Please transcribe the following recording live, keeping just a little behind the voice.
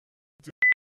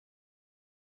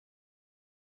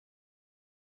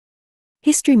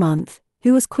History Month,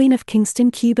 who was Queen of Kingston?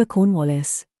 Cubah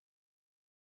Cornwallis.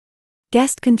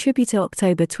 Guest contributor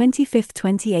October 25,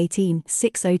 2018,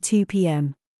 6:02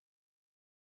 p.m.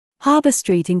 Harbour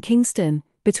Street in Kingston,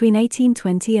 between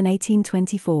 1820 and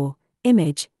 1824.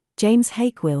 Image, James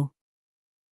Hakewill.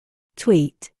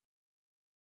 Tweet.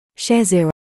 Share 0.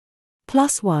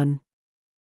 +1.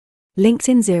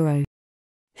 LinkedIn 0.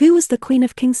 Who was the Queen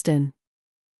of Kingston?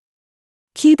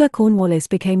 Cubah Cornwallis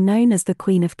became known as the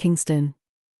Queen of Kingston.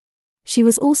 She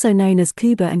was also known as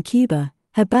Cubah and Cubah.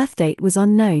 Her birth date was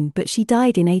unknown, but she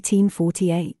died in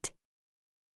 1848.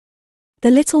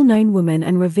 The little-known woman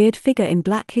and revered figure in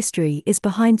Black history is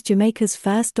behind Jamaica's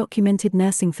first documented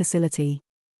nursing facility.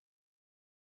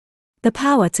 The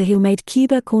power to heal made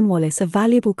Cubah Cornwallis a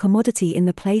valuable commodity in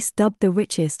the place dubbed the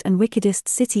richest and wickedest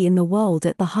city in the world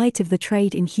at the height of the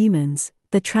trade in humans,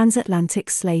 the transatlantic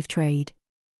slave trade.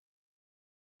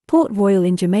 Port Royal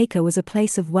in Jamaica was a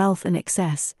place of wealth and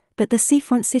excess, but the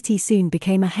seafront city soon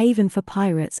became a haven for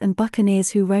pirates and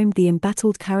buccaneers who roamed the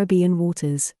embattled Caribbean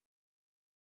waters.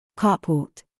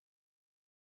 Carport.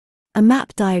 A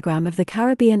map diagram of the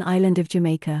Caribbean island of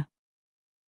Jamaica.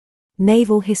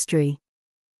 Naval history.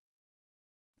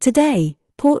 Today,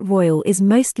 Port Royal is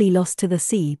mostly lost to the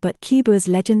sea, but Cubah's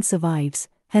legend survives,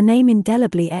 her name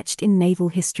indelibly etched in naval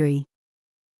history.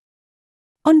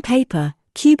 On paper,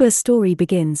 Cubah's story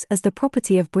begins as the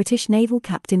property of British naval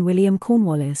captain William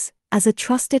Cornwallis, as a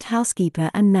trusted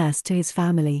housekeeper and nurse to his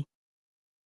family.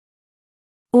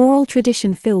 Oral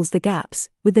tradition fills the gaps,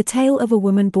 with the tale of a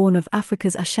woman born of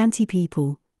Africa's Ashanti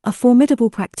people, a formidable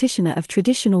practitioner of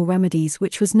traditional remedies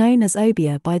which was known as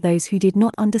obeah by those who did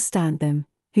not understand them,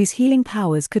 whose healing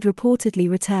powers could reportedly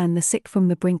return the sick from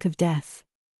the brink of death.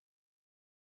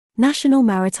 National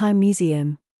Maritime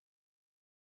Museum.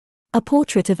 A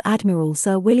portrait of Admiral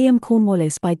Sir William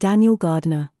Cornwallis by Daniel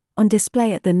Gardner, on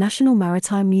display at the National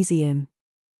Maritime Museum.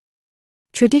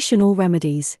 Traditional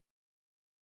remedies.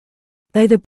 Though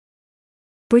the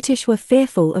British were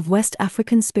fearful of West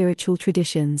African spiritual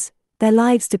traditions, their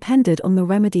lives depended on the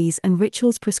remedies and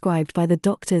rituals prescribed by the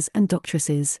doctors and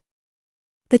doctresses.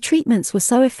 The treatments were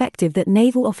so effective that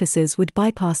naval officers would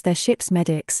bypass their ship's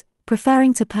medics,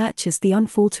 preferring to purchase the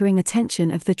unfaltering attention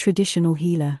of the traditional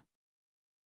healer.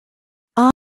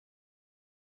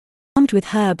 Armed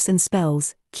with herbs and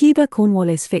spells, Cubah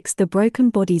Cornwallis fixed the broken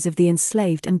bodies of the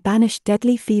enslaved and banished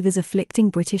deadly fevers afflicting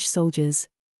British soldiers.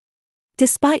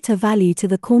 Despite her value to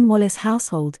the Cornwallis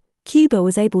household, Cubah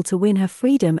was able to win her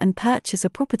freedom and purchase a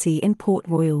property in Port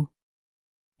Royal.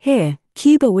 Here,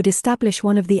 Cubah would establish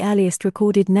one of the earliest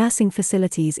recorded nursing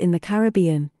facilities in the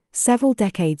Caribbean, several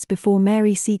decades before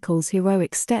Mary Seacole's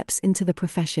heroic steps into the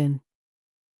profession.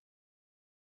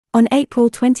 On April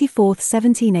 24,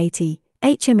 1780,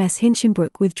 HMS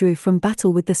Hinchinbrook withdrew from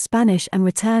battle with the Spanish and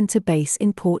returned to base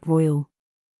in Port Royal.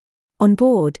 On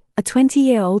board, a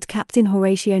 20-year-old Captain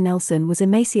Horatio Nelson was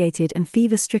emaciated and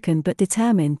fever-stricken but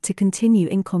determined to continue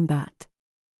in combat.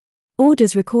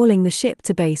 Orders recalling the ship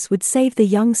to base would save the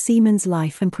young seaman's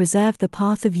life and preserve the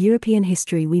path of European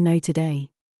history we know today.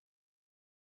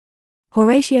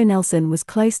 Horatio Nelson was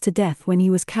close to death when he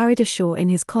was carried ashore in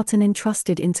his cot and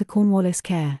entrusted into Cornwallis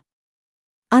care.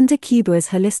 Under Cubah's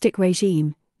holistic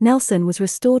regime, Nelson was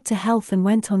restored to health and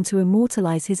went on to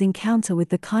immortalize his encounter with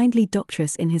the kindly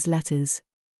doctress in his letters.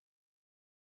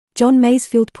 John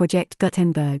Masefield Project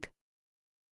Gutenberg.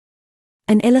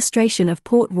 An illustration of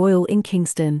Port Royal in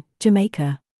Kingston,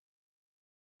 Jamaica.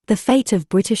 The fate of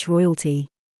British royalty.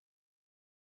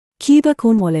 Cubah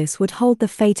Cornwallis would hold the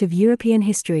fate of European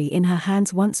history in her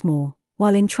hands once more,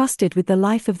 while entrusted with the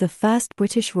life of the first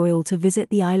British royal to visit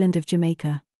the island of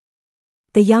Jamaica.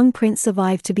 The young prince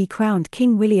survived to be crowned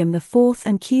King William IV,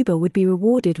 and Cubah would be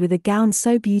rewarded with a gown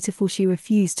so beautiful she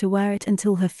refused to wear it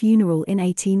until her funeral in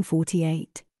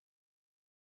 1848.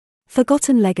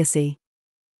 Forgotten legacy.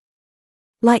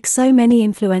 Like so many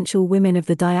influential women of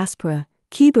the diaspora,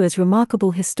 Cubah's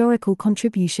remarkable historical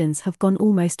contributions have gone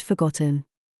almost forgotten.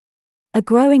 A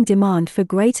growing demand for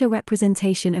greater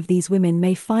representation of these women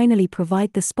may finally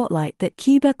provide the spotlight that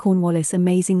Cubah Cornwallis'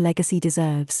 amazing legacy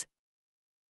deserves.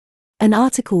 An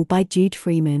article by Jude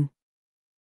Freeman.